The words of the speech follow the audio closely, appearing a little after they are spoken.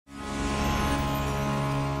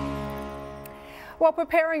Well,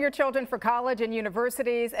 preparing your children for college and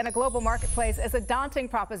universities in a global marketplace is a daunting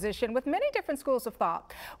proposition with many different schools of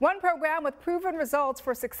thought. One program with proven results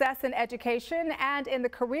for success in education and in the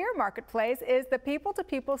career marketplace is the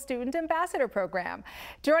People-to-People Student Ambassador Program.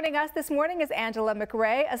 Joining us this morning is Angela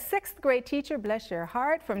McRae, a sixth grade teacher, bless your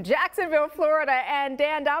heart, from Jacksonville, Florida, and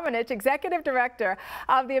Dan Domenech, Executive Director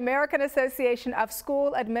of the American Association of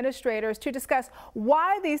School Administrators, to discuss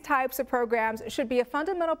why these types of programs should be a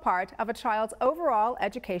fundamental part of a child's overall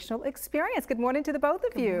educational experience. Good morning to the both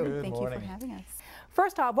of you. Thank you for having us.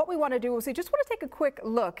 First off, what we want to do is we just want to take a quick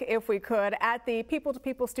look, if we could, at the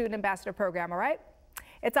People-to-People Student Ambassador Program, all right?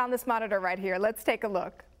 It's on this monitor right here. Let's take a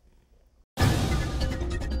look.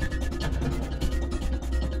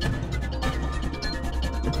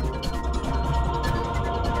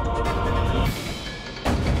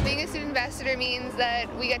 Ambassador means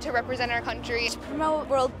that we get to represent our country. To promote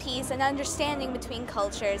world peace and understanding between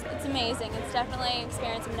cultures. It's amazing. It's definitely an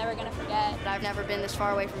experience I'm never going to forget. I've never been this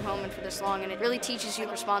far away from home and for this long, and it really teaches you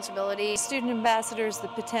responsibility. Student ambassador is the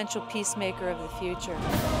potential peacemaker of the future.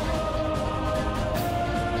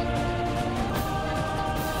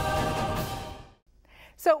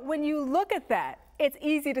 So when you look at that, it's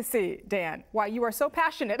easy to see, Dan, why you are so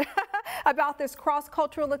passionate about this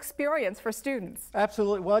cross-cultural experience for students.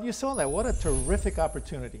 Absolutely. Well, you saw that. What a terrific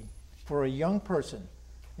opportunity for a young person,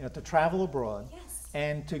 to travel abroad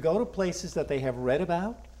and to go to places that they have read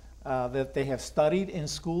about, that they have studied in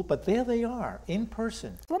school, but there they are in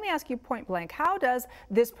person. So let me ask you point blank, how does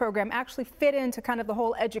this program actually fit into kind of the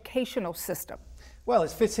whole educational system? Well,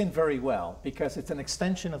 it fits in very well because it's an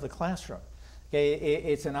extension of the classroom. Okay,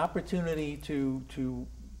 it's an opportunity to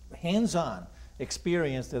hands-on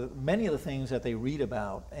experience many of the things that they read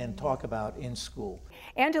about and talk about in school.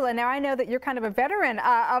 Angela, now I know that you're kind of a veteran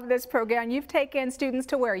of this program. You've taken students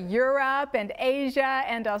to where Europe and Asia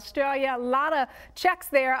and Australia, a lot of checks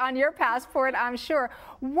there on your passport, I'm sure.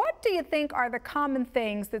 What do you think are the common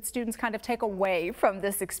things that students kind of take away from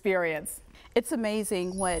this experience? It's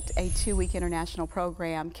amazing what a 2-week international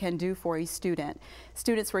program can do for a student.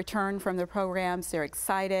 Students return from the programs, they're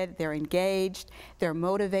excited, they're engaged, they're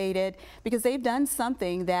motivated, because they've done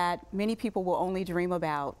something that many people will only dream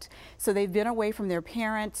about. So they've been away from their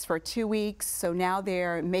parents for 2 weeks, so now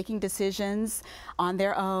they're making decisions on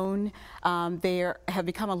their own. They have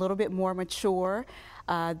become a little bit more mature.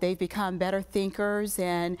 They've become better thinkers,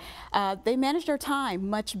 and they manage their time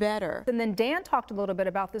much better. And then Dan talked a little bit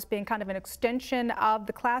about this being kind of an extension of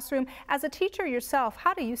the classroom. As a teacher yourself,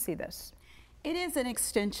 how do you see this? It is an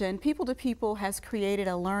extension. People-to-People has created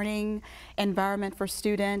a learning environment for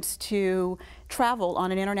students to travel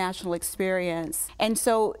on an international experience. And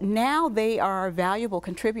so now they are valuable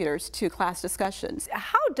contributors to class discussions.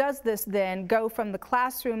 How does this then go from the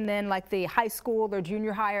classroom then, like the high school or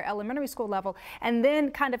junior high or elementary school level, and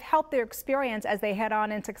then kind of help their experience as they head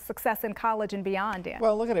on into success in college and beyond, Dan?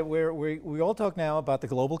 Well, look at it. We all talk now about the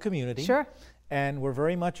global community. Sure. And we're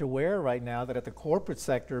very much aware right now that at the corporate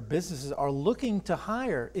sector, businesses are looking to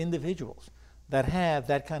hire individuals that have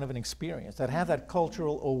that kind of an experience, that have that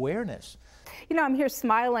cultural awareness. You know, I'm here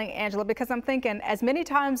smiling, Angela, because I'm thinking as many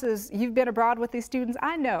times as you've been abroad with these students,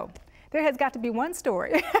 I know there has got to be one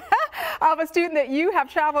story of a student that you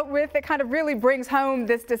have traveled with that kind of really brings home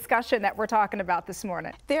this discussion that we're talking about this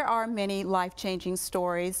morning. There are many life-changing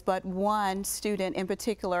stories, but one student in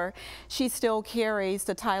particular, she still carries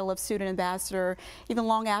the title of student ambassador even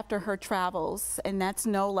long after her travels, and that's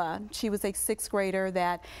Nola. She was a sixth grader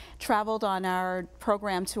that traveled on our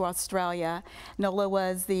program to Australia. Nola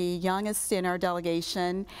was the youngest in our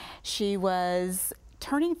delegation. She was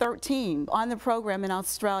turning 13 on the program in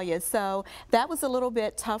Australia, so that was a little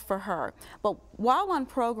bit tough for her. But while on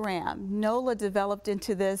program, Nola developed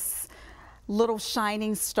into this little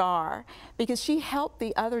shining star because she helped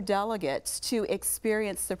the other delegates to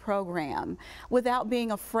experience the program without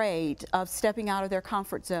being afraid of stepping out of their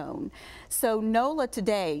comfort zone. So Nola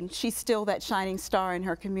today, she's still that shining star in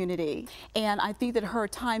her community. And I think that her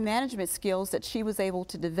time management skills that she was able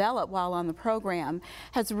to develop while on the program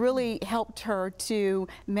has really helped her to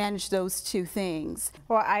manage those two things.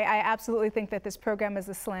 Well, I absolutely think that this program is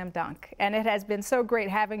a slam dunk. And it has been so great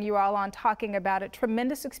having you all on talking about it.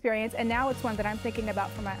 Tremendous experience. And now it's one that I'm thinking about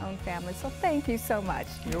for my own family. So thank you so much.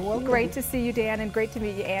 You're welcome. Great to see you, Dan, and great to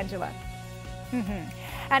meet you, Angela.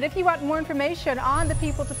 And if you want more information on the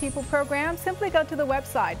People-to-People program, simply go to the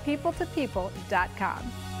website,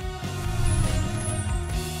 peopletopeople.com.